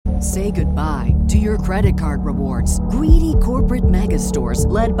Say goodbye to your credit card rewards. Greedy corporate mega stores,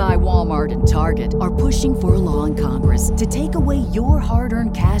 led by Walmart and Target, are pushing for a law in Congress to take away your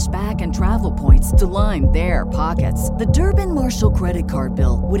hard-earned cash back and travel points to line their pockets. The Durbin-Marshall credit card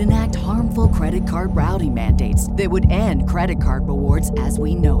bill would enact harmful credit card routing mandates that would end credit card rewards as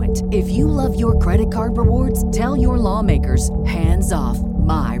we know it. If you love your credit card rewards, tell your lawmakers, hands off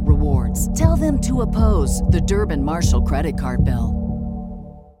my rewards. Tell them to oppose the Durbin-Marshall credit card bill.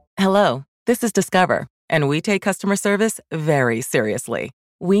 Hello, this is Discover, and we take customer service very seriously.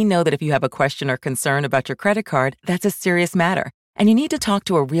 We know that if you have a question or concern about your credit card, that's a serious matter, and you need to talk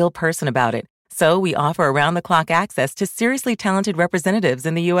to a real person about it. So we offer around-the-clock access to seriously talented representatives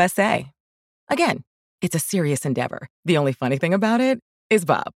in the USA. Again, it's a serious endeavor. The only funny thing about it is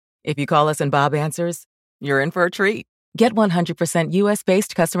Bob. If you call us and Bob answers, you're in for a treat. Get 100%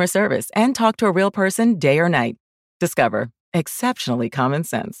 US-based customer service and talk to a real person day or night. Discover. Exceptionally common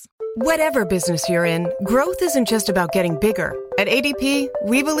sense. Whatever business you're in, growth isn't just about getting bigger. At ADP,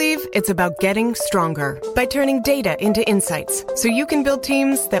 we believe it's about getting stronger by turning data into insights so you can build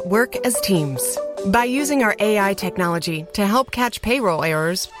teams that work as teams. By using our AI technology to help catch payroll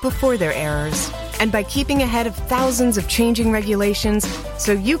errors before they're errors. And by keeping ahead of thousands of changing regulations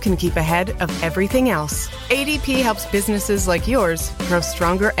so you can keep ahead of everything else. ADP helps businesses like yours grow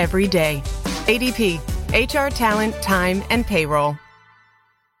stronger every day. ADP. HR, talent, time, and payroll.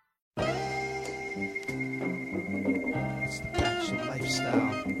 It's the Bachelor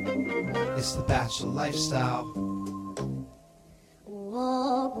lifestyle. It's the Bachelor lifestyle.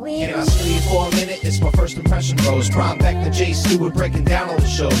 Can I sleep for a minute? It's my first impression rose. Prime back to Jay Stewart breaking down all the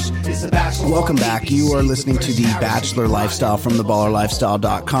shows. It's the Bachelor. Welcome back. You are listening to the Bachelor Lifestyle from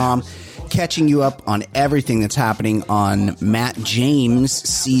theballerlifestyle.com. Catching you up on everything that's happening on Matt James'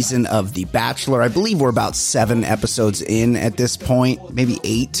 season of The Bachelor. I believe we're about 7 episodes in at this point, maybe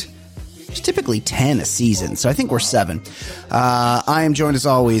 8. It's typically 10 a season, so I think we're 7. I am joined as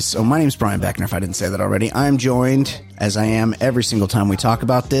always. My name is Brian Beckner, if I didn't say that already. I am joined, as I am every single time we talk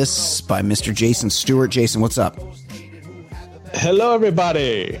about this, by Mr. Jason Stewart. Jason, what's up? Hello,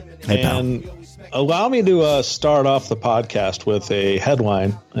 everybody. Hey, pal. And allow me to start off the podcast with a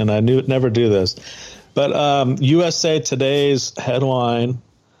headline, and I knew never do this, but USA Today's headline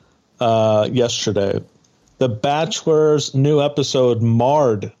yesterday: The Bachelor's new episode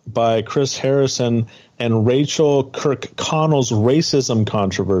marred by Chris Harrison and Rachel Kirkconnell's racism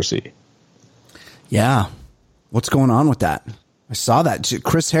controversy. Yeah. What's going on with that? I saw that.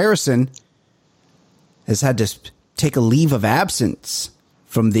 Chris Harrison has had to take a leave of absence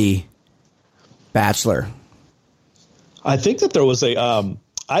from the Bachelor. I think that there was a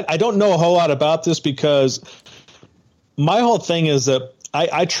I don't know a whole lot about this because my whole thing is that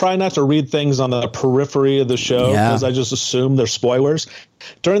I try not to read things on the periphery of the show because I just assume they're spoilers.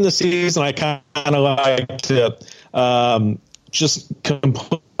 During the season, I kind of like to just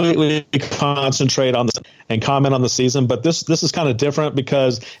completely concentrate on this and comment on the season. But this is kind of different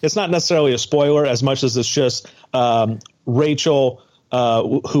because it's not necessarily a spoiler as much as it's just Rachel,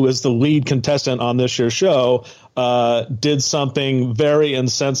 who is the lead contestant on this year's show, did something very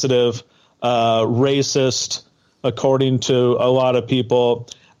insensitive, racist, according to a lot of people.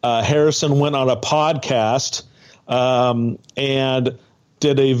 Harrison went on a podcast and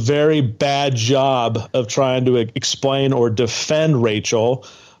did a very bad job of trying to explain or defend Rachel,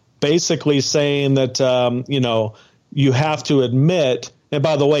 basically saying that, you have to admit. And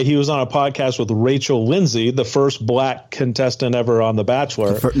by the way, he was on a podcast with Rachel Lindsay, the first black contestant ever on The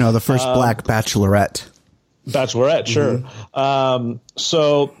Bachelor. The first black bachelorette. Bachelorette, sure.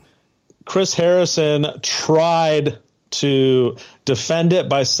 So Chris Harrison tried to defend it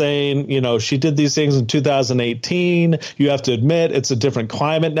by saying, she did these things in 2018. You have to admit it's a different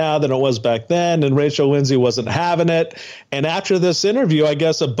climate now than it was back then. And Rachel Lindsay wasn't having it. And after this interview, I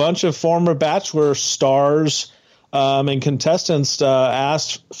guess a bunch of former Bachelor stars and contestants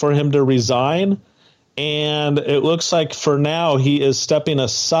asked for him to resign. And it looks like for now he is stepping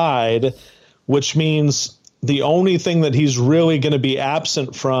aside, which means the only thing that he's really going to be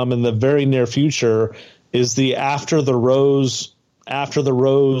absent from in the very near future is the after the rose,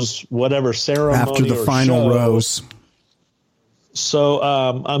 whatever ceremony. After the final rose. So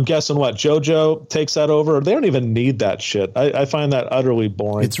I'm guessing what, JoJo takes that over? They don't even need that shit. I find that utterly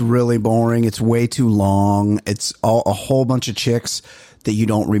boring. It's really boring. It's way too long. It's a whole bunch of chicks that you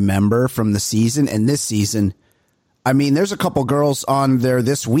don't remember from the season. And this season, I mean, there's a couple girls on there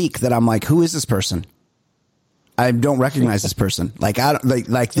this week that I'm like, who is this person? I don't recognize this person. Like,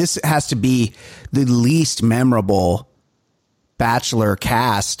 this has to be the least memorable Bachelor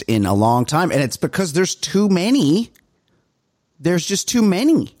cast in a long time. And it's because there's too many. There's just too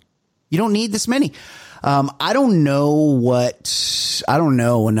many. You don't need this many. I don't know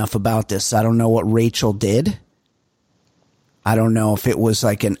enough about this. I don't know what Rachel did. I don't know if it was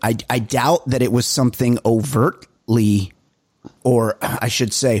like I doubt that it was something overtly, or I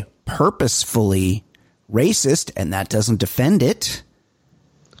should say purposefully racist, and that doesn't defend it.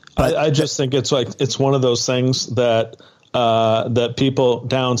 But I just think it's one of those things that that people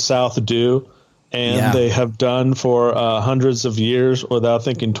down south do, and they have done for hundreds of years without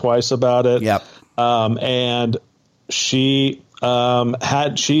thinking twice about it. Yep. And she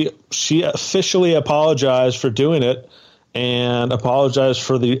officially apologized for doing it, and apologized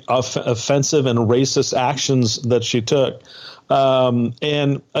for the offensive and racist actions that she took.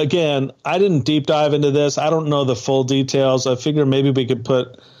 And again, I didn't deep dive into this. I don't know the full details. I figure maybe we could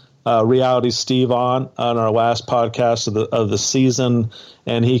put Reality Steve on our last podcast of the season,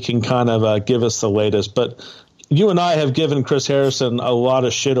 and he can kind of give us the latest. But you and I have given Chris Harrison a lot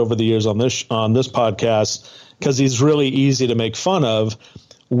of shit over the years on this podcast because he's really easy to make fun of,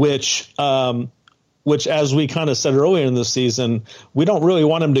 which as we kind of said earlier in the season, we don't really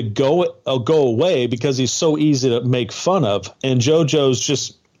want him to go away because he's so easy to make fun of. And JoJo's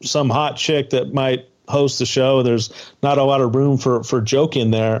just some hot chick that might host the show. There's not a lot of room for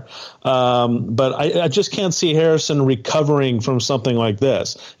joking there. But I just can't see Harrison recovering from something like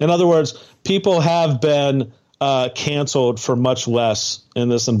this. In other words, people have been canceled for much less in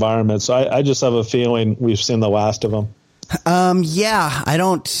this environment. So I just have a feeling we've seen the last of him. Yeah, I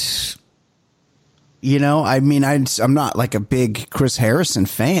don't, I mean, I'm not like a big Chris Harrison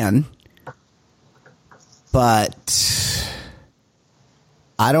fan, but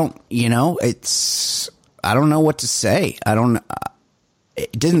I don't, I don't know what to say.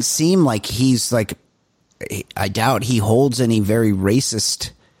 It didn't seem like he's like, I doubt he holds any very racist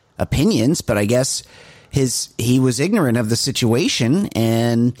opinions, but I guess he was ignorant of the situation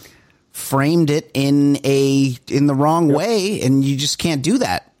and framed it in the wrong way, and you just can't do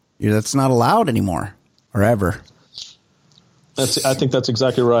that. That's not allowed anymore or ever. I think that's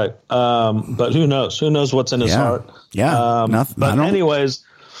exactly right. But who knows? Who knows what's in his heart? Yeah. But anyways,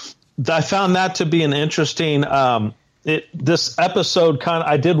 I found that to be an interesting. This episode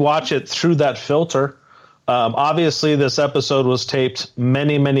I did watch it through that filter. Obviously, this episode was taped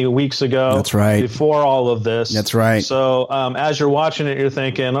many, many weeks ago. That's right. Before all of this. That's right. So as you're watching it, you're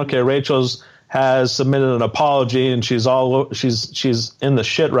thinking, okay, Rachel's has submitted an apology and she's in the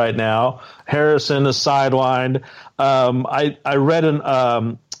shit right now. Harrison is sidelined. I read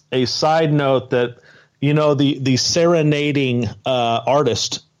a side note that the serenading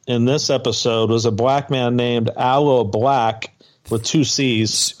artist in this episode was a black man named Aloe Black with 2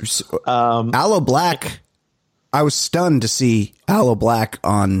 C's. Aloe Black. I was stunned to see Aloe Black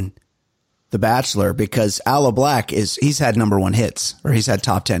on The Bachelor because Aloe Black he's had #1 hits, or he's had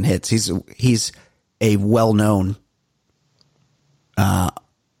top 10 hits. He's a well-known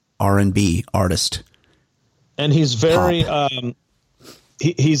R&B artist. And he's very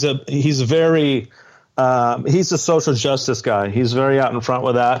he's a social justice guy. He's very out in front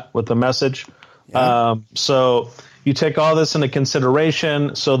with the message. Yeah. So you take all this into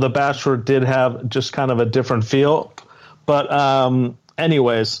consideration. So The Bachelor did have just kind of a different feel. But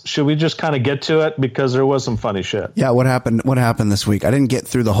anyways, should we just kind of get to it? Because there was some funny shit. Yeah, what happened this week? I didn't get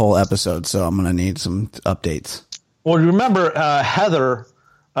through the whole episode, so I'm going to need some updates. Well, remember Heather,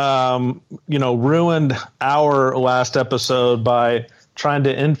 ruined our last episode by trying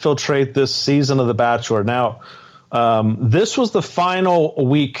to infiltrate this season of The Bachelor. Now, this was the final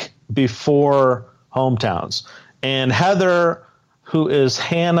week before hometowns. And Heather, who is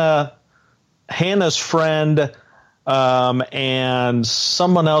Hannah's friend, and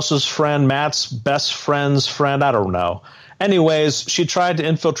someone else's friend, Matt's best friend's friend, I don't know. Anyways, she tried to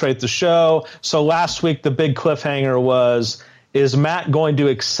infiltrate the show. So last week, the big cliffhanger was, is Matt going to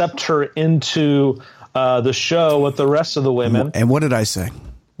accept her into the show with the rest of the women? And what did I say?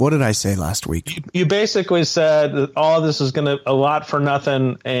 What did I say last week? You basically said that all this is a lot for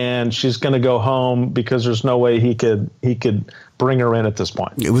nothing, and she's going to go home because there's no way he could bring her in at this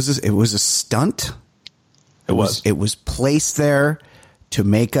point. It was a stunt. It was placed there to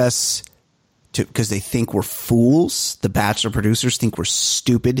make us because they think we're fools. The Bachelor producers think we're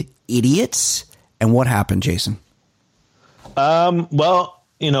stupid idiots. And what happened, Jason? Well,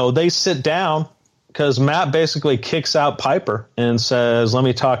 they sit down because Matt basically kicks out Piper and says, let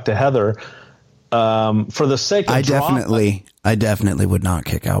me talk to Heather. For the sake of drama. I definitely would not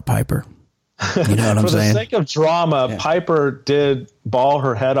kick out Piper. You know what I'm saying? For the sake of drama, yeah. Piper did bawl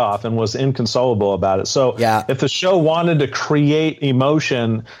her head off and was inconsolable about it. So if the show wanted to create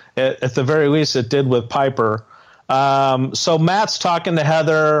emotion, at the very least it did with Piper. So Matt's talking to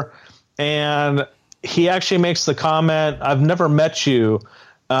Heather, And he actually makes the comment, "I've never met you."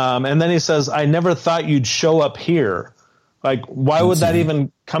 And then he says, "I never thought you'd show up here." Like, why would that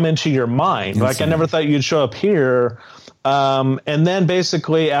even come into your mind? Like, I never thought you'd show up here. And then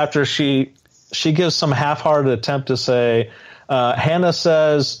basically after she gives some half-hearted attempt to say, Hannah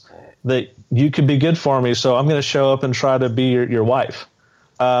says that you could be good for me, so I'm going to show up and try to be your wife.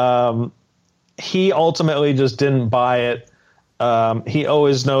 He ultimately just didn't buy it. He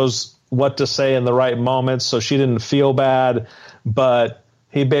always knows what to say in the right moments, so she didn't feel bad. But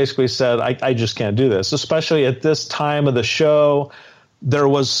he basically said, I just can't do this, especially at this time of the show. There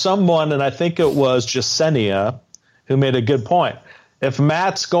was someone, and I think it was Jasenia, who made a good point. If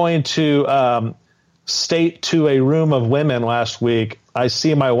Matt's going to state to a room of women last week, "I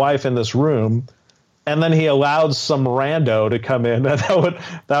see my wife in this room," and then he allowed some rando to come in,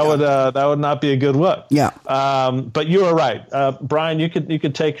 that would not be a good look. Yeah. But you were right, Brian. You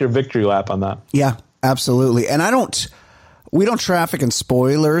could take your victory lap on that. Yeah, absolutely. And we don't traffic in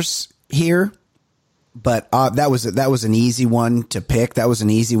spoilers here, but that was an easy one to pick. That was an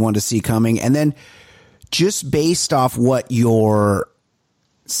easy one to see coming. And then just based off what you're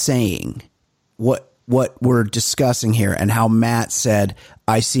saying, what we're discussing here, and how Matt said,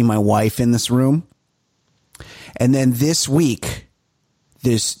 "I see my wife in this room." And then this week,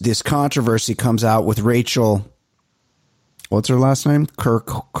 this controversy comes out with Rachel. What's her last name?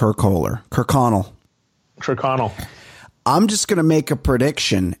 Kirkconnell. I'm just going to make a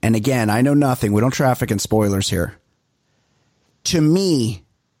prediction. And again, I know nothing. We don't traffic in spoilers here. To me,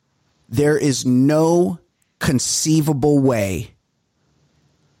 there is no conceivable way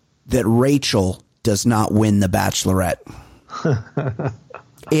that Rachel does not win The Bachelorette.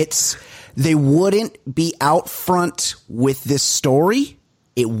 They wouldn't be out front with this story.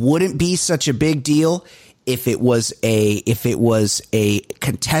 It wouldn't be such a big deal if it was a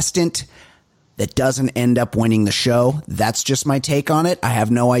contestant that doesn't end up winning the show. That's just my take on it. I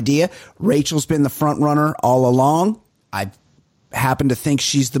have no idea. Rachel's been the front runner all along. I happen to think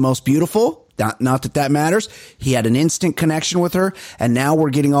she's the most beautiful. Not that matters. He had an instant connection with her, and now we're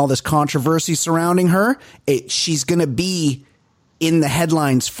getting all this controversy surrounding her. She's going to be in the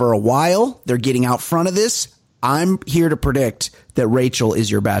headlines for a while. They're getting out front of this. I'm here to predict that Rachel is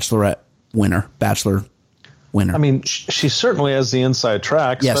your Bachelor winner. I mean, she certainly has the inside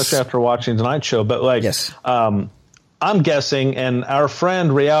track, especially after watching tonight's show. But I'm guessing, and our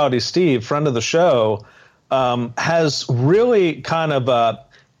friend Reality Steve, friend of the show, has really kind of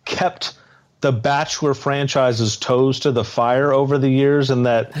kept the Bachelor franchise's toes to the fire over the years, and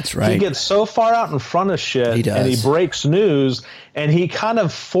that's right. He gets so far out in front of shit, and he breaks news, and he kind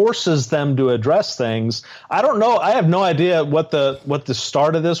of forces them to address things. I don't know. I have no idea what the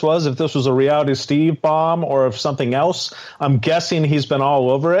start of this was, if this was a Reality Steve bomb or if something else. I'm guessing he's been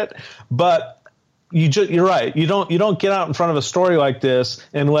all over it, but you're right. You don't get out in front of a story like this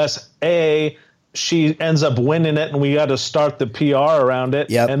unless she ends up winning it, and we got to start the PR around it.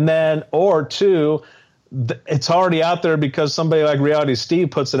 Yep. And then, or two, it's already out there because somebody like Reality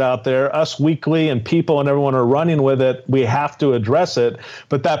Steve puts it out there. Us Weekly and people and everyone are running with it. We have to address it.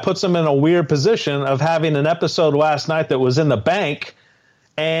 But that puts them in a weird position of having an episode last night that was in the bank,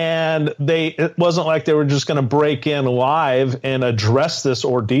 and it wasn't like they were just going to break in live and address this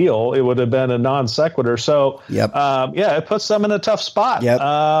ordeal. It would have been a non sequitur. So, it puts them in a tough spot. Yep.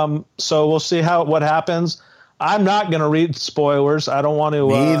 So we'll see what happens. I'm not going to read spoilers. I don't want to.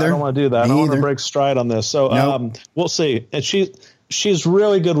 I don't want to do that. I don't want to break stride on this. So we'll see. And she's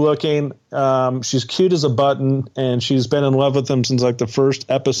really good looking. She's cute as a button, and she's been in love with him since like the first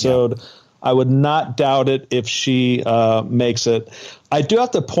episode. Yep. I would not doubt it if she makes it. I do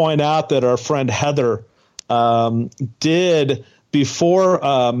have to point out that our friend Heather did,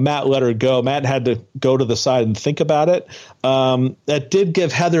 before Matt let her go, Matt had to go to the side and think about it. That did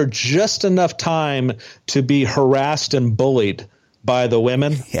give Heather just enough time to be harassed and bullied by the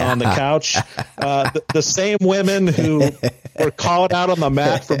women on the couch. The same women who were called out on the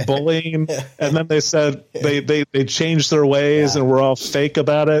mat for bullying, and then they said they changed their ways and were all fake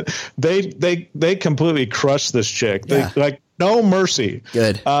about it. They completely crushed this chick. They no mercy.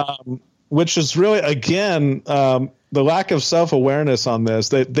 Good. Which is really, again, the lack of self-awareness on this.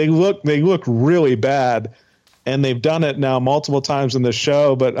 They look really bad, and they've done it now multiple times in the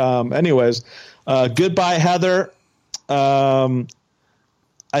show. But anyways, goodbye, Heather. I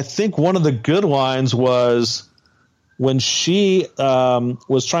think one of the good lines was when she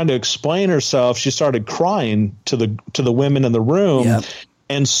was trying to explain herself, she started crying to the women in the room. Yep.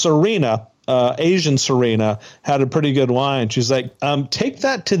 And Serena, Asian Serena, had a pretty good line. She's like, take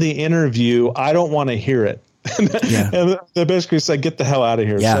that to the interview. I don't want to hear it. And they basically said, get the hell out of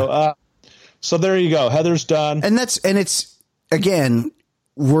here. Yeah. So So there you go. Heather's done. And it's, again,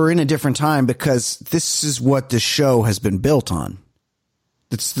 we're in a different time because this is what the show has been built on.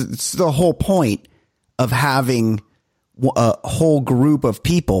 It's the whole point of having a whole group of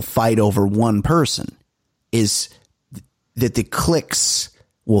people fight over one person, is that the cliques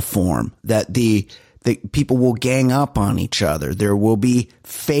will form, that the people will gang up on each other. There will be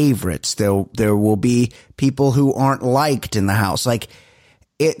favorites. There will be people who aren't liked in the house. Like,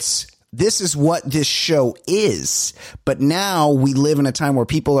 this is what this show is. But now we live in a time where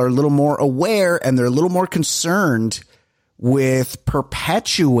people are a little more aware and they're a little more concerned with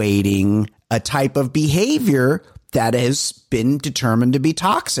perpetuating a type of behavior that has been determined to be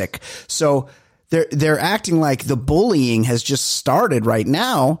toxic. So they're acting like the bullying has just started right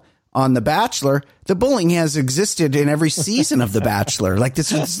now on The Bachelor. The bullying has existed in every season of The Bachelor. Like,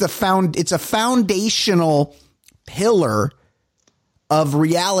 it's a foundational pillar of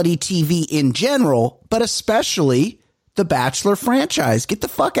reality TV in general, but especially the Bachelor franchise. Get the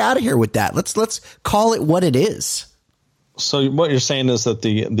fuck out of here with that. Let's call it what it is. So what you're saying is that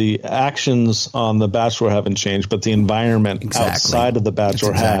the actions on The Bachelor haven't changed, but the environment outside of The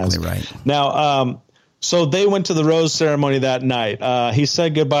Bachelor has. Right. Now, so they went to the rose ceremony that night. He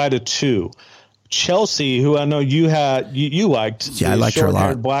said goodbye to 2. Chelsea, who I know you liked. Yeah, I liked her a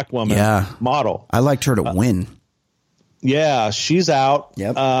lot. Black woman, model. I liked her to win. Yeah, she's out.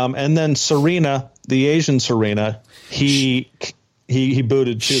 Yep. And then Serena, the Asian Serena, he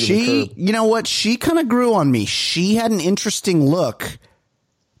booted to the curb. You know what? She kind of grew on me. She had an interesting look,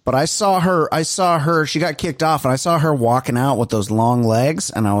 but I saw her, she got kicked off, and I saw her walking out with those long legs,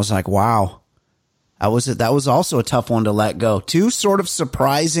 and I was like, wow. That was also a tough one to let go. 2 sort of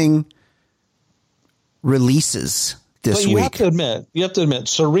surprising releases this week. You have to admit,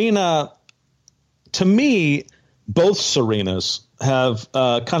 Serena, to me, both Serenas have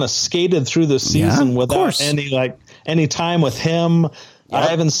kind of skated through the season without any time with him. Yep. I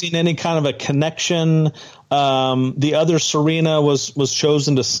haven't seen any kind of a connection. The other Serena was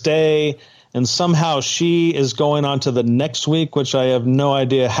chosen to stay, and somehow she is going on to the next week, which I have no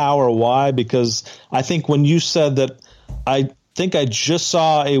idea how or why, because I think when you said that, I think I just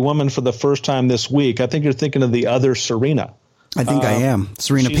saw a woman for the first time this week. I think you're thinking of the other Serena. I think I am.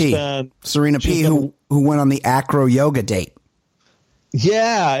 Serena P, who went on the acro yoga date.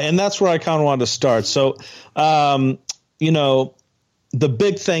 Yeah, and that's where I kind of wanted to start. So, the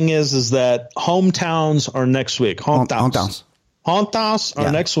big thing is that hometowns are next week. Hometowns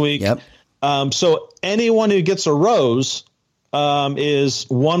are next week. Yep. So anyone who gets a rose is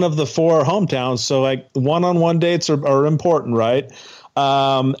one of the 4 hometowns. So like one-on-one dates are important, right?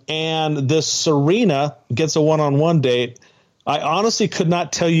 And this Serena gets a one-on-one date. I honestly could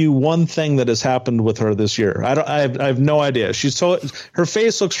not tell you one thing that has happened with her this year. I have no idea. Her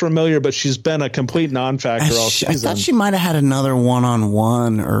face looks familiar, but she's been a complete non-factor all season. I thought she might have had another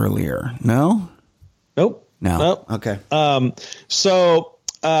one-on-one earlier. No? Nope. No. Okay. So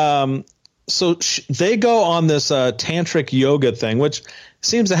they go on this tantric yoga thing, which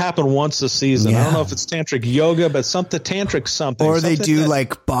seems to happen once a season. I don't know if it's tantric yoga, but tantric something. Or they do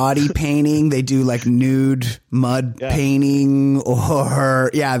like body painting. They do like nude mud painting, or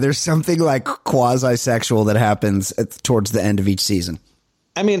there's something like quasi-sexual that happens towards the end of each season.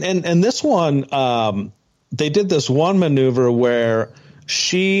 I mean, and this one, they did this one maneuver where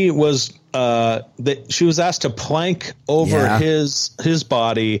she was asked to plank over his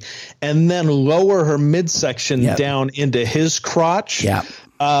body and then lower her midsection down into his crotch. Yeah.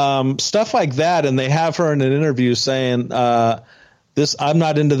 Stuff like that. And they have her in an interview saying, I'm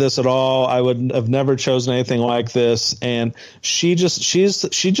not into this at all. I would have never chosen anything like this. And she just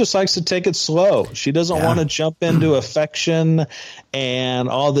likes to take it slow. She doesn't want to jump into affection and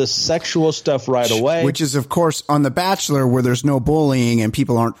all this sexual stuff right away. Which is, of course, on The Bachelor, where there's no bullying and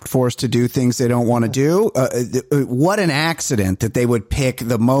people aren't forced to do things they don't want to do. What an accident that they would pick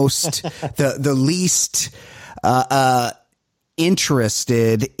the most, the least,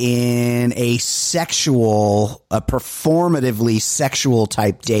 interested in a performatively sexual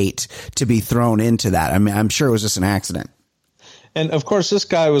type date to be thrown into that. I mean, I'm sure it was just an accident. And of course, this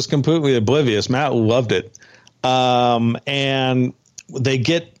guy was completely oblivious. Matt loved it. And they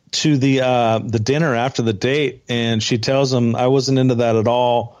get to the dinner after the date, and she tells him, I wasn't into that at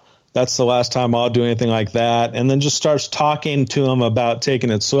all. That's the last time I'll do anything like that. And then just starts talking to him about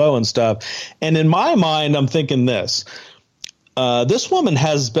taking it slow and stuff. And in my mind, I'm thinking this. This woman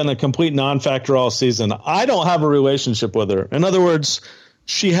has been a complete non-factor all season. I don't have a relationship with her. In other words,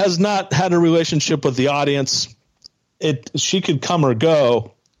 she has not had a relationship with the audience. She could come or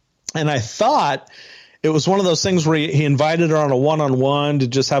go. And I thought it was one of those things where he invited her on a one-on-one to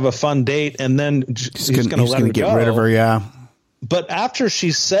just have a fun date, and then he's going to let her get rid of her. Yeah. But after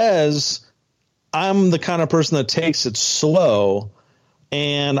she says, I'm the kind of person that takes it slow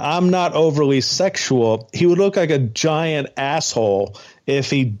and I'm not overly sexual, he would look like a giant asshole if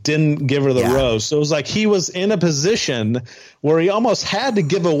he didn't give her the rose. So it was like he was in a position where he almost had to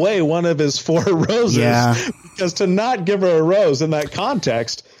give away one of his 4 roses because to not give her a rose in that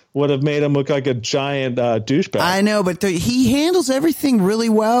context would have made him look like a giant douchebag. I know, but he handles everything really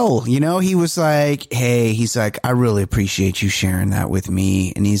well. You know, he was like, hey, he's like, I really appreciate you sharing that with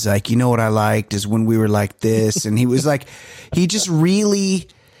me. And he's like, you know what I liked is when we were like this. And he was like, he just really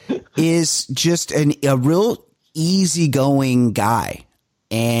is just a real easygoing guy.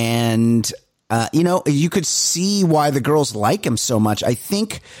 And, you know, you could see why the girls like him so much. I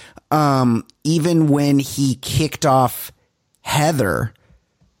think even when he kicked off Heather,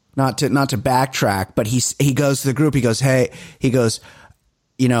 not to backtrack, but he goes to the group. He goes, hey,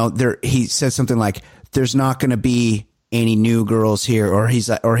 you know, he says something like, there's not going to be any new girls here. Or he's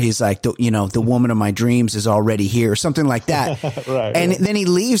like, you know, the woman of my dreams is already here or something like that. Right. Then he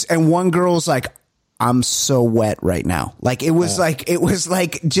leaves and one girl's like, I'm so wet right now. Like it was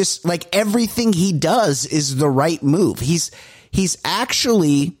like just like everything he does is the right move. He's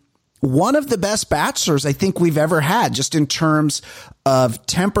actually one of the best bachelors I think we've ever had, just in terms of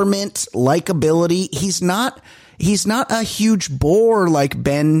temperament, likability. He's not a huge bore like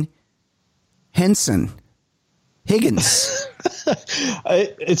Ben Higgins.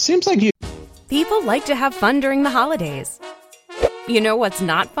 It seems like you. People like to have fun during the holidays. You know what's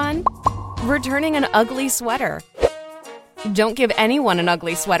not fun? Returning an ugly sweater. Don't give anyone an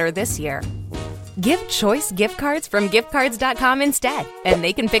ugly sweater this year. Give Choice gift cards from giftcards.com instead, and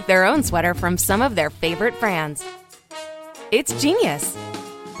they can pick their own sweater from some of their favorite brands. It's genius.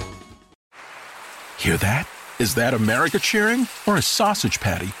 Hear that? Is that America cheering or a sausage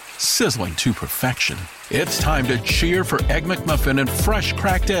patty sizzling to perfection? It's time to cheer for Egg McMuffin and fresh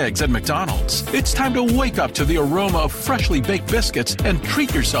cracked eggs at McDonald's. It's time to wake up to the aroma of freshly baked biscuits and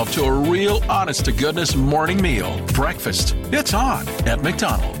treat yourself to a real honest-to-goodness morning meal. Breakfast. It's on at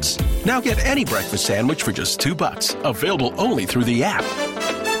McDonald's. Now get any breakfast sandwich for just $2. Available only through the app.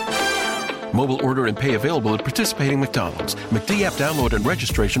 Mobile order and pay available at participating McDonald's. McD app download and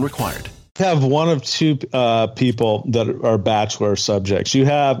registration required. Have one of two people that are Bachelor subjects. You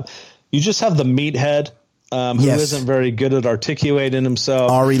just have the meathead who isn't very good at articulating himself.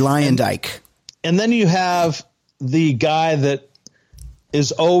 Ari Lyondike. And then you have the guy that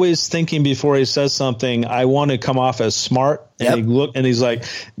is always thinking before he says something, I want to come off as smart. And he's like,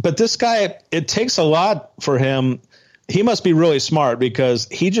 but this guy, it takes a lot for him. He must be really smart because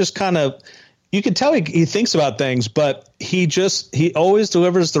he just kind of, you can tell he thinks about things, but he always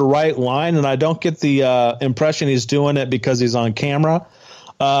delivers the right line. And I don't get the impression he's doing it because he's on camera.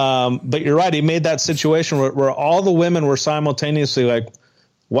 But you're right. He made that situation where all the women were simultaneously like,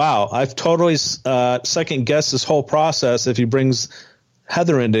 wow, I've totally second guessed this whole process if he brings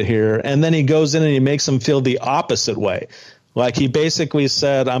Heather into here. And then he goes in and he makes them feel the opposite way. Like he basically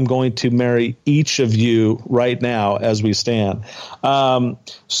said, I'm going to marry each of you right now as we stand.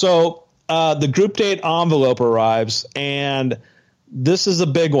 So the group date envelope arrives, and this is a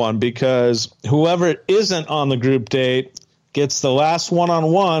big one because whoever isn't on the group date gets the last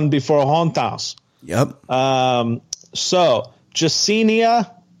one-on-one before Hontas. Yep. So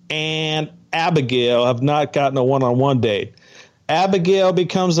Jasenia and Abigail have not gotten a one-on-one date. Abigail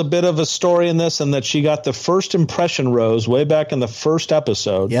becomes a bit of a story in this, in that she got the first impression rose way back in the first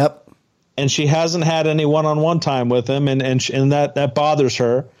episode. Yep. And she hasn't had any one-on-one time with him, and that bothers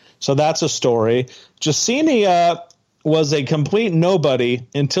her. So that's a story. Jasenia was a complete nobody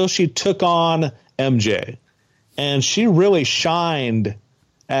until she took on MJ. And she really shined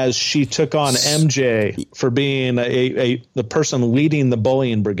as she took on MJ for being the person leading the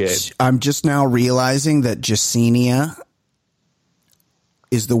bullying brigade. I'm just now realizing that Jasenia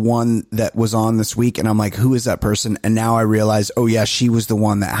is the one that was on this week, and I'm like, who is that person? And now I realize, oh yeah, she was the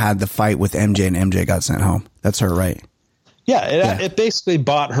one that had the fight with MJ, and MJ got sent home. That's her, right? Yeah, it basically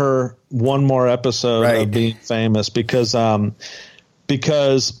bought her one more episode of being famous because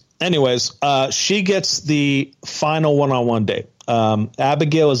anyways, she gets the final one-on-one date.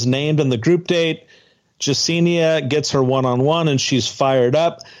 Abigail is named in the group date. Jasenia gets her one-on-one, and she's fired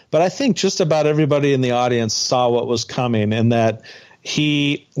up. But I think just about everybody in the audience saw what was coming, and that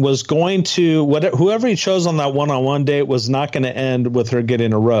he was going to whoever he chose on that one-on-one date was not going to end with her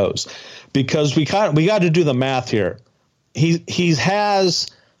getting a rose, because we got to do the math here. He gives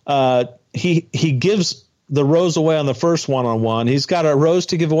the rose away on the first one-on-one. He's got a rose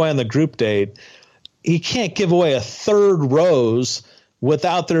to give away on the group date. he can't give away a third rose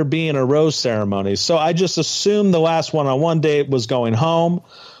without there being a rose ceremony. So I just assumed the last one-on-one date was going home.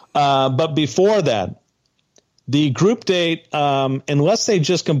 But before that, the group date, unless they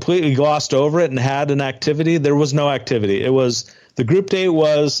just completely glossed over it and had an activity, there was no activity. The group date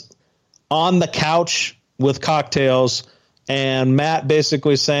was on the couch with cocktails, and Matt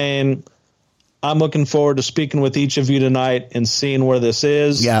basically saying, I'm looking forward to speaking with each of you tonight and seeing where this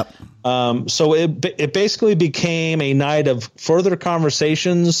is. Yep. So it basically became a night of further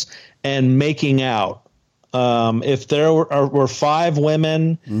conversations and making out. If there were 5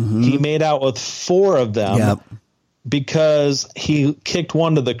 women, he made out with 4 of them because he kicked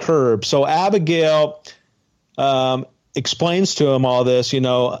one to the curb. So Abigail explains to him all this. We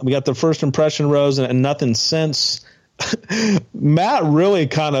got the first impression rose and nothing since. Matt really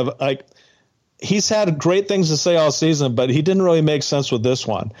kind of he's had great things to say all season, but he didn't really make sense with this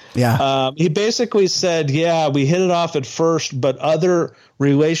one. Yeah. He basically said, we hit it off at first, but other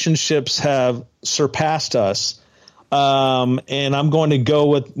relationships have surpassed us. And I'm going to go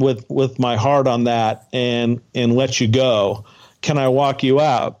with my heart on that and let you go. Can I walk you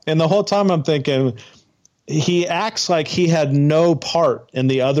out? And the whole time I'm thinking, he acts like he had no part in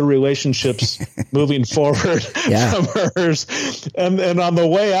the other relationships moving forward from hers. And on the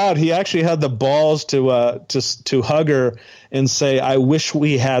way out, he actually had the balls to hug her and say, I wish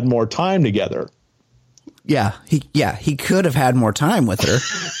we had more time together. Yeah. He could have had more time with her,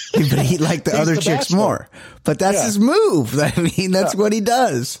 but he liked the other chicks Bachelor more. But that's his move. I mean, that's what he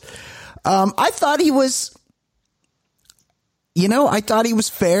does. I thought he was,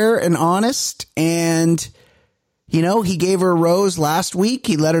 fair and honest, and he gave her a rose last week.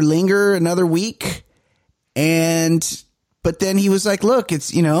 He let her linger another week. But then he was like, look, it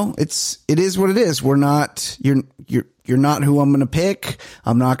is what it is. You're not who I'm going to pick.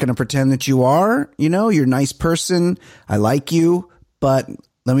 I'm not going to pretend that you are, you're a nice person. I like you, but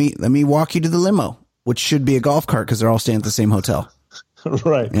let me walk you to the limo, which should be a golf cart because they're all staying at the same hotel.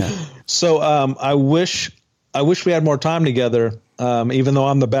 Right. Yeah. So, I wish we had more time together. Even though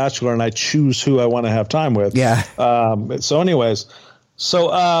I'm the Bachelor and I choose who I want to have time with. Yeah. So anyways,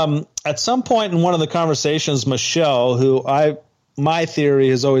 at some point in one of the conversations, Michelle, my theory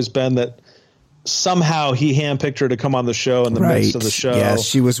has always been that somehow he handpicked her to come on the show in the midst of the show. Yes,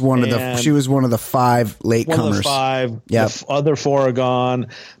 she was one of the 5 latecomers. One of the 5. Yep. The other 4 are gone.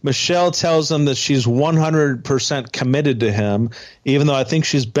 Michelle tells him that she's 100% committed to him, even though I think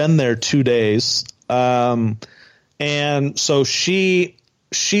she's been there 2 days. And so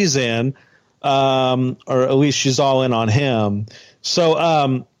she's in, or at least she's all in on him. So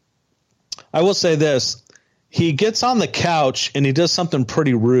I will say this. He gets on the couch and he does something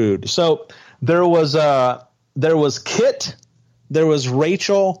pretty rude. So there was Kit, there was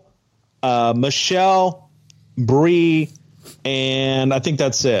Rachel, Michelle, Bree, and I think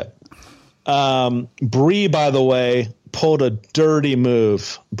that's it. Bree, by the way, pulled a dirty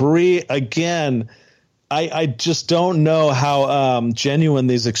move. Bree, again, I just don't know how genuine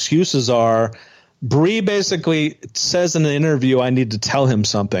these excuses are. Bree basically says in an interview, I need to tell him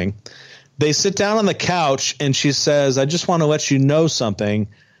something. They sit down on the couch and she says, I just want to let you know something,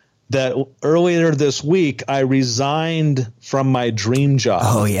 that earlier this week I resigned from my dream job.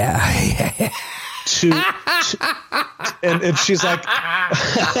 Oh, yeah. And she's like,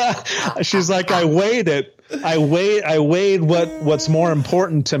 I weighed what's more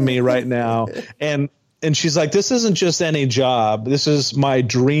important to me right now. And she's like, this isn't just any job. This is my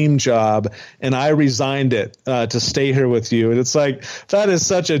dream job. And I resigned it to stay here with you. And it's like, that is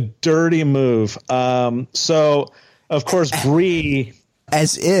such a dirty move. So, of course, Bree.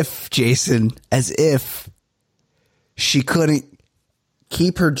 As if she couldn't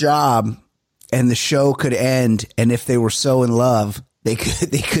keep her job and the show could end. And if they were so in love, they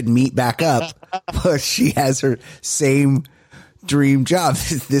could meet back up. But she has her same dream job.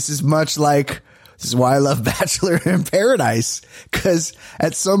 This is much like... This is why I love Bachelor in Paradise, because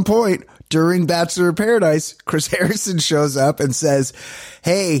at some point during Bachelor in Paradise, Chris Harrison shows up and says,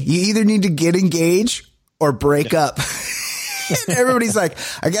 hey, you either need to get engaged or break up. And everybody's like,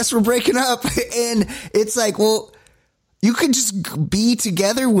 I guess we're breaking up. And it's like, well, you can just be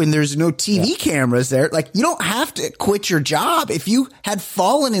together when there's no TV cameras there. Like, you don't have to quit your job. If you had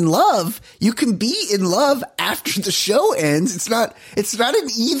fallen in love, you can be in love after the show ends. It's not an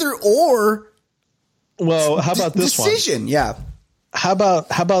either or. Well, how about this decision? One? Yeah. How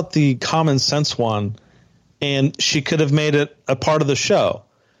about the common sense one? And she could have made it a part of the show.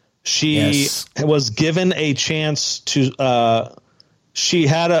 She was given a chance to. She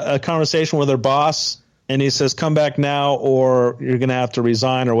had a conversation with her boss, and he says, "Come back now, or you're going to have to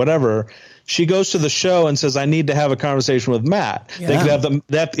resign, or whatever." she goes to the show and says, I need to have a conversation with Matt. Yeah. They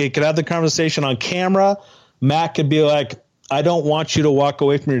could have the conversation on camera. Matt could be like, I don't want you to walk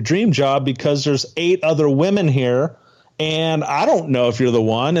away from your dream job because there's 8 other women here, and I don't know if you're the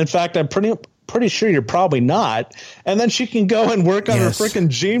one. In fact, I'm pretty sure you're probably not. And then she can go and work on her freaking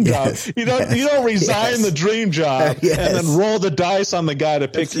dream job. You don't resign the dream job and then roll the dice on the guy to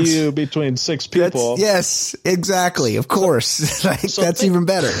pick you between 6 people. Yes, exactly. Of course. That's even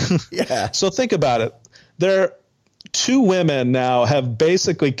better. Yeah. So think about it. There 2 women now have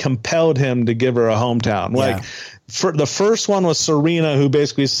basically compelled him to give her a hometown. Like, for the first one was Serena, who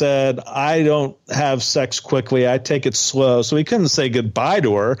basically said, I don't have sex quickly. I take it slow. So he couldn't say goodbye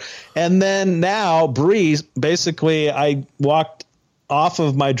to her. And then now Bree, basically, I walked off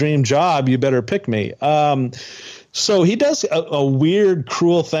of my dream job. You better pick me. So he does a weird,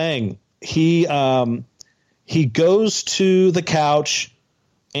 cruel thing. He goes to the couch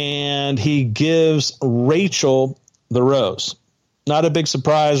and he gives Rachel the rose. Not a big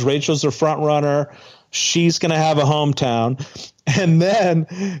surprise. Rachel's the front runner. She's going to have a hometown. And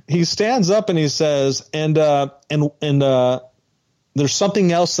then he stands up and he says, and there's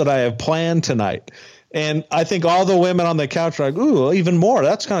something else that I have planned tonight. And I think all the women on the couch are like, ooh, even more.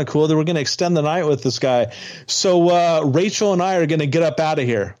 That's kind of cool that we're going to extend the night with this guy. So Rachel and I are going to get up out of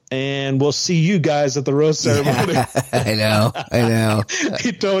here, and we'll see you guys at the rose ceremony. Yeah, I know.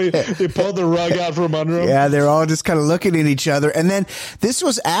 He pulled the rug out from under him. Yeah, they're all just kind of looking at each other. And then this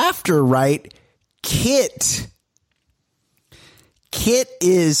was after, right? Kit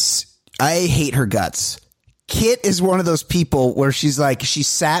is, I hate her guts. Kit is one of those people where she's like, she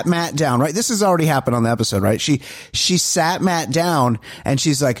sat Matt down, right? This has already happened on the episode, right? She sat Matt down and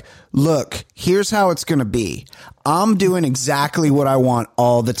she's like, look, here's how it's going to be. I'm doing exactly what I want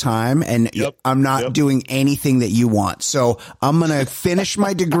all the time, and I'm not doing anything that you want. So I'm going to finish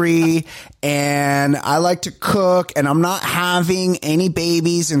my degree, and I like to cook, and I'm not having any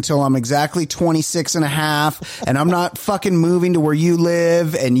babies until I'm exactly 26 and a half, and I'm not fucking moving to where you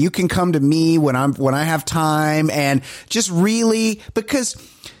live, and you can come to me when I have time. And just really, because,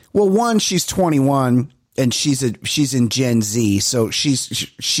 well, one, she's 21. And she's in Gen Z, so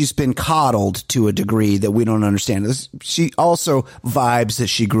she's been coddled to a degree that we don't understand. She also vibes that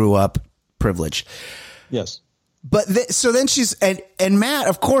she grew up privileged. Yes, but so then she's and Matt,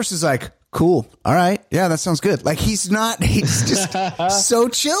 of course, is like, cool, all right, yeah, that sounds good. Like he's just so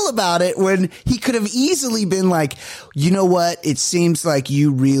chill about it when he could have easily been like, you know what? It seems like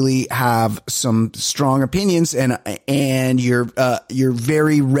you really have some strong opinions and you're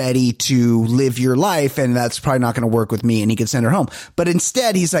very ready to live your life, and that's probably not going to work with me, and he could send her home. But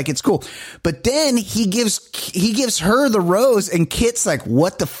instead he's like, it's cool. But then he gives her the rose, and Kit's like,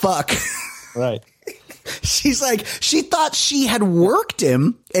 what the fuck? Right. She's like, she thought she had worked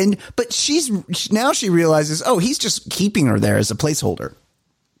him, but now she realizes, oh, he's just keeping her there as a placeholder.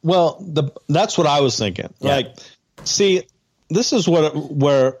 Well, that's what I was thinking. Yeah. Like, see, this is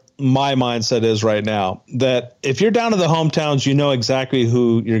where my mindset is right now, that if you're down to the hometowns, you know exactly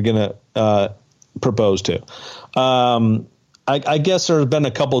who you're going to propose to. I guess there have been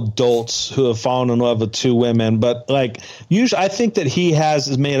a couple dolts who have fallen in love with 2 women, but like usually I think that he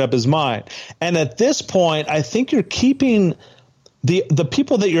has made up his mind. And at this point, I think you're keeping the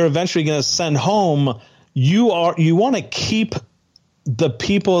people that you're eventually going to send home. You want to keep the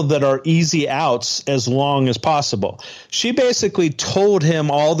people that are easy outs as long as possible. She basically told him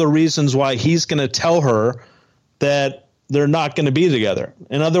all the reasons why he's going to tell her that they're not going to be together.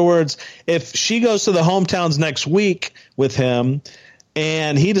 In other words, if she goes to the hometowns next week with him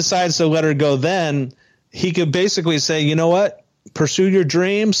and he decides to let her go, then he could basically say, you know what, pursue your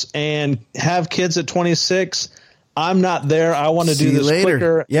dreams and have kids at 26. I'm not there. I want to do this later.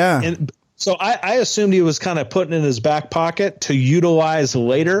 quicker. Yeah. And so I assumed he was kind of putting it in his back pocket to utilize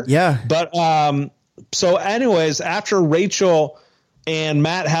later. Yeah. But so anyways, after Rachel and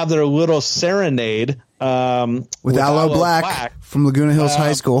Matt have their little serenade, with Aloe Black from Laguna Hills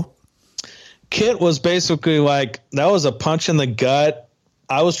High School, Kit was basically like, that was a punch in the gut.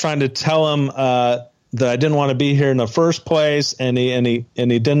 I was trying to tell him that I didn't want to be here in the first place, and he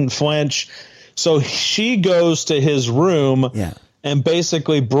didn't flinch. So she goes to his room and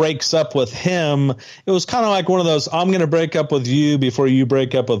basically breaks up with him. It was kind of like one of those, I'm going to break up with you before you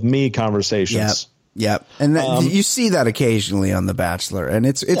break up with me conversations. Yep. And you see that occasionally on The Bachelor, and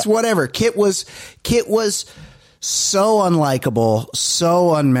it's whatever. Kit was so unlikable, so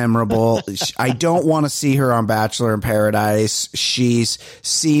unmemorable. I don't want to see her on Bachelor in Paradise. She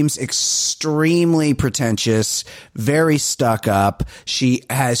seems extremely pretentious, very stuck up. She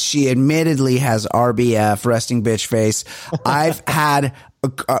admittedly has RBF, resting bitch face. I've had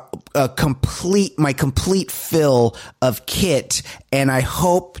my complete fill of Kit, and I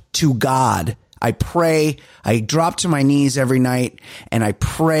hope to God, I pray, I drop to my knees every night and I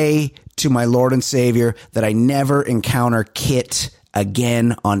pray to my Lord and Savior that I never encounter Kit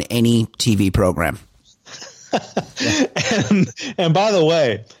again on any TV program. and by the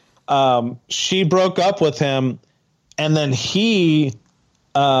way, she broke up with him, and then he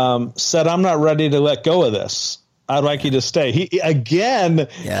said, "I'm not ready to let go of this. I'd like you to stay." He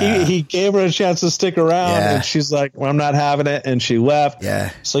gave her a chance to stick around, and she's like, "Well, I'm not having it," and she left.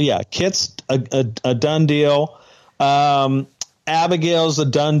 So Kit's a done deal. Abigail's a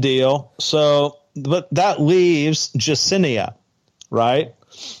done deal. So, but that leaves Jacinia, right?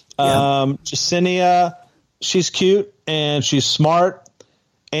 Jacinia, she's cute and she's smart,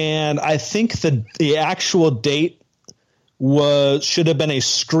 and I think the actual date should have been a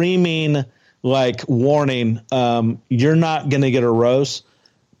screaming warning. You're not going to get a rose,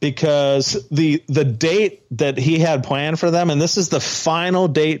 because the date that he had planned for them, and this is the final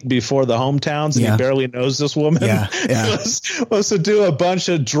date before the hometowns, and he barely knows this woman, was to do a bunch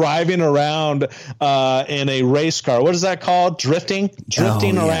of driving around in a race car. What is that called? Drifting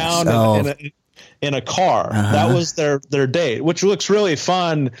around in a car. That was their date, which looks really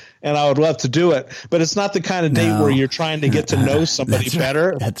fun, and I would love to do it. But it's not the kind of date where you're trying to get to know somebody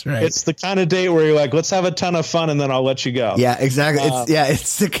better. That's right. It's the kind of date where you're like, let's have a ton of fun, and then I'll let you go. Yeah, exactly.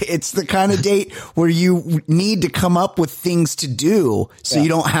 It's the kind of date where you need to come up with things to do so you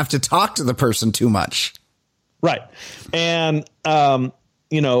don't have to talk to the person too much. Right. And, Jacinia,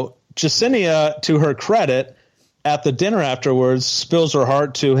 to her credit, at the dinner afterwards, spills her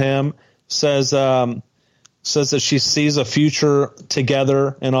heart to him, says that she sees a future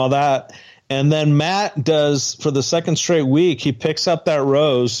together and all that. And then Matt does, for the second straight week, he picks up that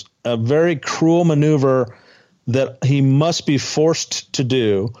rose, a very cruel maneuver that he must be forced to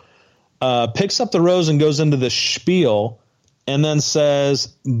do, picks up the rose and goes into the spiel, and then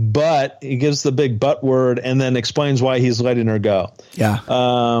says, but he gives the big but word, and then explains why he's letting her go.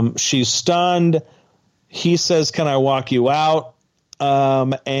 She's stunned. He says, "Can I walk you out?"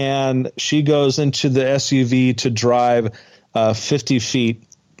 And she goes into the SUV to drive 50 feet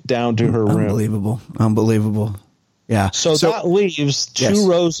down to her room. Unbelievable. Yeah. So that leaves two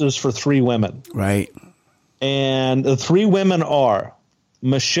roses for three women. Right. And the three women are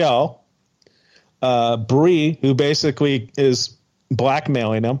Michelle, Bree, who basically is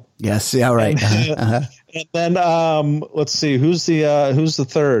blackmailing him. Yes. Yeah. Right. And then let's see, who's the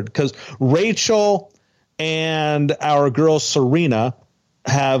third? Because Rachel and our girl Serena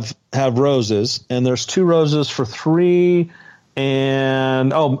have roses, and there's two roses for three,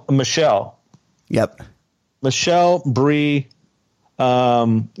 and Michelle. Yep. Michelle, Bree.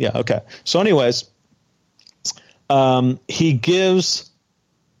 Okay. So anyways, he gives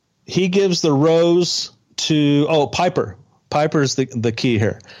the rose to Piper. Piper's the key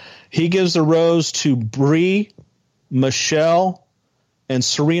here. He gives the rose to Bree, Michelle, and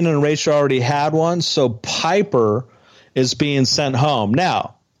Serena and Rachel already had one, so Piper is being sent home.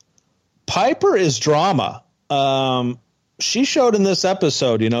 Now, Piper is drama. She showed in this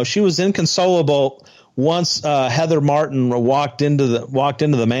episode, she was inconsolable once Heather Martin walked into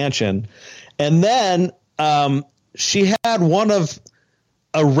the mansion, and then she had one of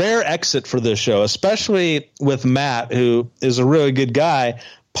a rare exit for this show, especially with Matt, who is a really good guy.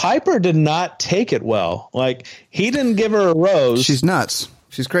 Piper did not take it well. He didn't give her a rose. She's nuts.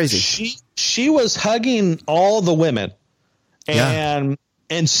 She's crazy. She was hugging all the women and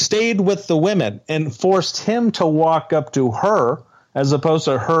stayed with the women and forced him to walk up to her as opposed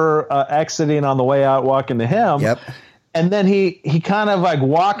to her exiting on the way out, walking to him. Yep. And then he kind of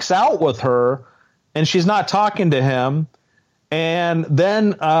walks out with her, and she's not talking to him. And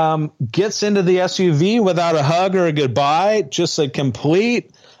then gets into the SUV without a hug or a goodbye, just a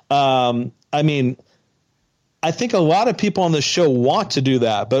complete I think a lot of people on the show want to do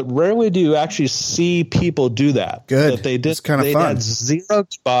that, but rarely do you actually see people do that. Good. That they did. It's kind of fun. Had zero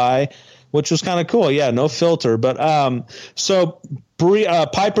goodbye, which was kind of cool. Yeah, no filter. But so Bree,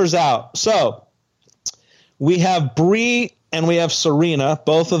 Piper's out. So we have Bree and we have Serena.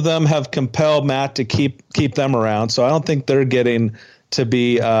 Both of them have compelled Matt to keep them around. So I don't think they're getting to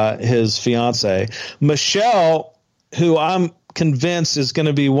be his fiance. Michelle, who I'm convinced is going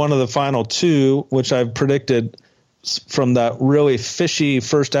to be one of the final two, which I've predicted from that really fishy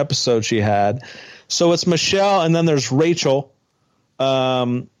first episode she had. So it's Michelle, and then there's Rachel,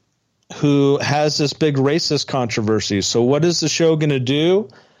 who has this big racist controversy. So what is the show going to do?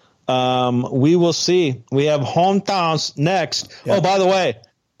 We will see. We have hometowns next. Yeah. Oh, by the way,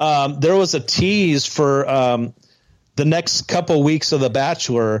 there was a tease for the next couple weeks of The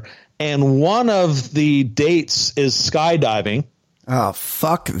Bachelor, and one of the dates is skydiving. Oh,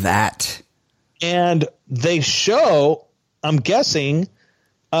 fuck that. And they show, I'm guessing,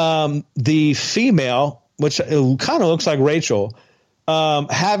 the female, which it kind of looks like Rachel,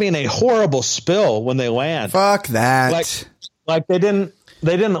 having a horrible spill when they land. Fuck that. Like they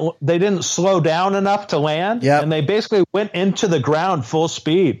didn't slow down enough to land. Yep. And they basically went into the ground full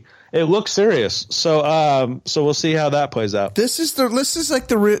speed. It looks serious. So we'll see how that plays out. This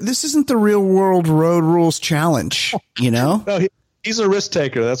isn't the real world road rules challenge, you know? No, he's a risk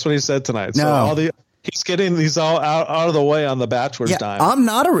taker. That's what he said tonight. No. So he's getting these all out of the way on the Bachelor's time. I'm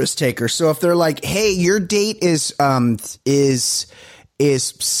not a risk taker. So if they're like, hey, your date is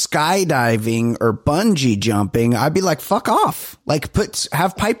skydiving or bungee jumping, I'd be like, fuck off. Like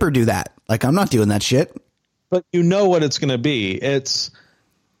have Piper do that. Like, I'm not doing that shit. But you know what it's going to be. It's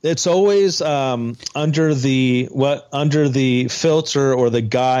always under the filter or the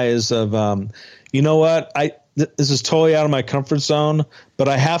guise of you know what, this is totally out of my comfort zone, but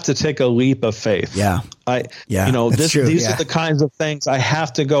I have to take a leap of faith. Yeah. These are the kinds of things I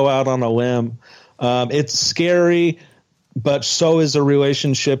have to go out on a limb. It's scary, but so is a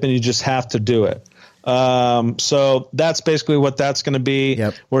relationship, and you just have to do it. So that's basically what that's going to be.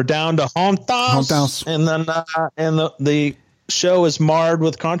 Yep. We're down to hometowns, and then the show is marred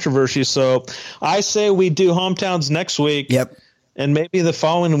with controversy. So I say we do hometowns next week. Yep. And maybe the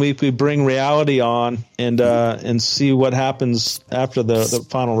following week we bring reality on and see what happens after the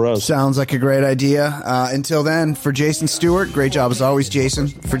final rose. Sounds like a great idea. Until then, for Jason Stewart, great job as always, Jason.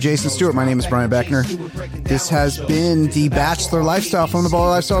 For Jason Stewart, my name is Brian Beckner. This has been The Bachelor Lifestyle from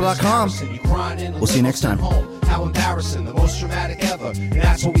theballerlifestyle.com. We'll see you next time. How embarrassing, the most dramatic ever. And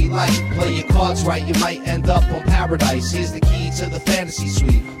that's what we like. Play your cards right, you might end up on paradise. Here's the key to the fantasy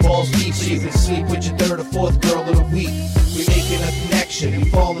suite. Balls deep so you can sleep with your third or fourth girl of the week. We making a connection, we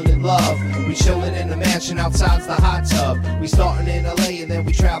falling in love. We chilling in the mansion outside's the hot tub. We starting in LA and then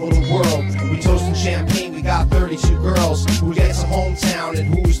we travel the world. We toasting champagne, we got 32 girls. Who gets a hometown and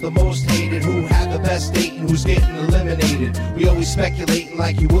who's the most hated? Who had the best date and who's getting eliminated? We always speculating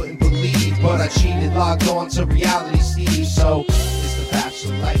like you wouldn't believe, but I cheated, logged on to reality, Steve. So it's the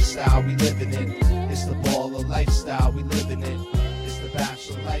Bachelor lifestyle we living in. It's the baller lifestyle we living in. It's the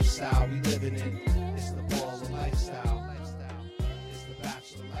Bachelor lifestyle we living in. It's the baller lifestyle. It's the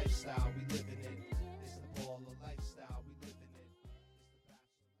Bachelor lifestyle we living in. It's the baller lifestyle we living in.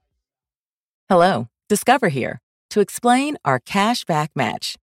 Hello, Discover here to explain our cash back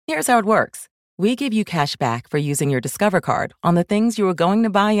match. Here's how it works. We give you cash back for using your Discover card on the things you were going to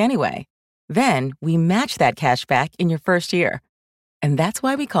buy anyway. Then we match that cash back in your first year. And that's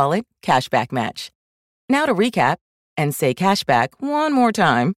why we call it Cashback Match. Now to recap and say cashback one more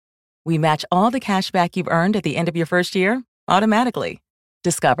time. We match all the cash back you've earned at the end of your first year automatically.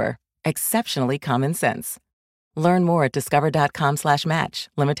 Discover. Exceptionally common sense. Learn more at discover.com/match.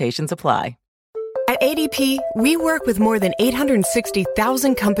 Limitations apply. At ADP, we work with more than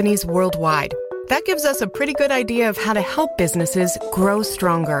 860,000 companies worldwide. That gives us a pretty good idea of how to help businesses grow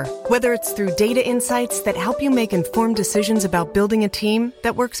stronger. Whether it's through data insights that help you make informed decisions about building a team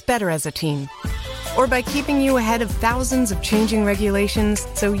that works better as a team, or by keeping you ahead of thousands of changing regulations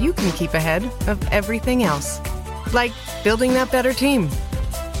so you can keep ahead of everything else. Like building that better team.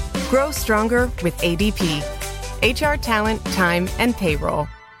 Grow stronger with ADP. HR, talent, time, and payroll.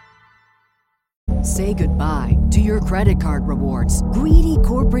 Say goodbye to your credit card rewards. Greedy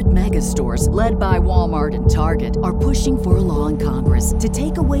corporate mega stores, led by Walmart and Target, are pushing for a law in Congress to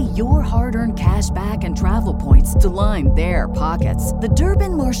take away your hard-earned cash back and travel points to line their pockets. The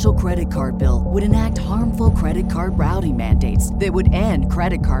Durbin-Marshall credit card bill would enact harmful credit card routing mandates that would end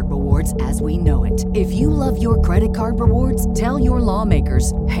credit card rewards as we know it. If you love your credit card rewards, tell your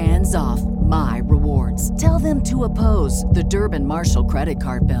lawmakers, hands off my rewards. Tell them to oppose the Durbin-Marshall credit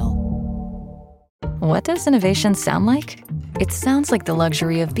card bill. What does innovation sound like? It sounds like the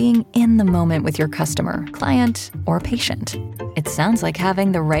luxury of being in the moment with your customer, client, or patient. It sounds like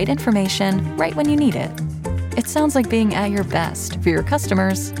having the right information right when you need it. It sounds like being at your best for your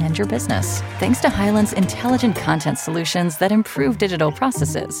customers and your business. Thanks to Hyland's intelligent content solutions that improve digital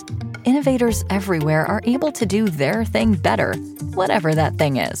processes, innovators everywhere are able to do their thing better, whatever that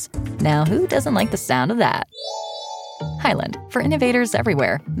thing is. Now, who doesn't like the sound of that? Hyland, for innovators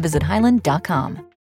everywhere. Visit hyland.com.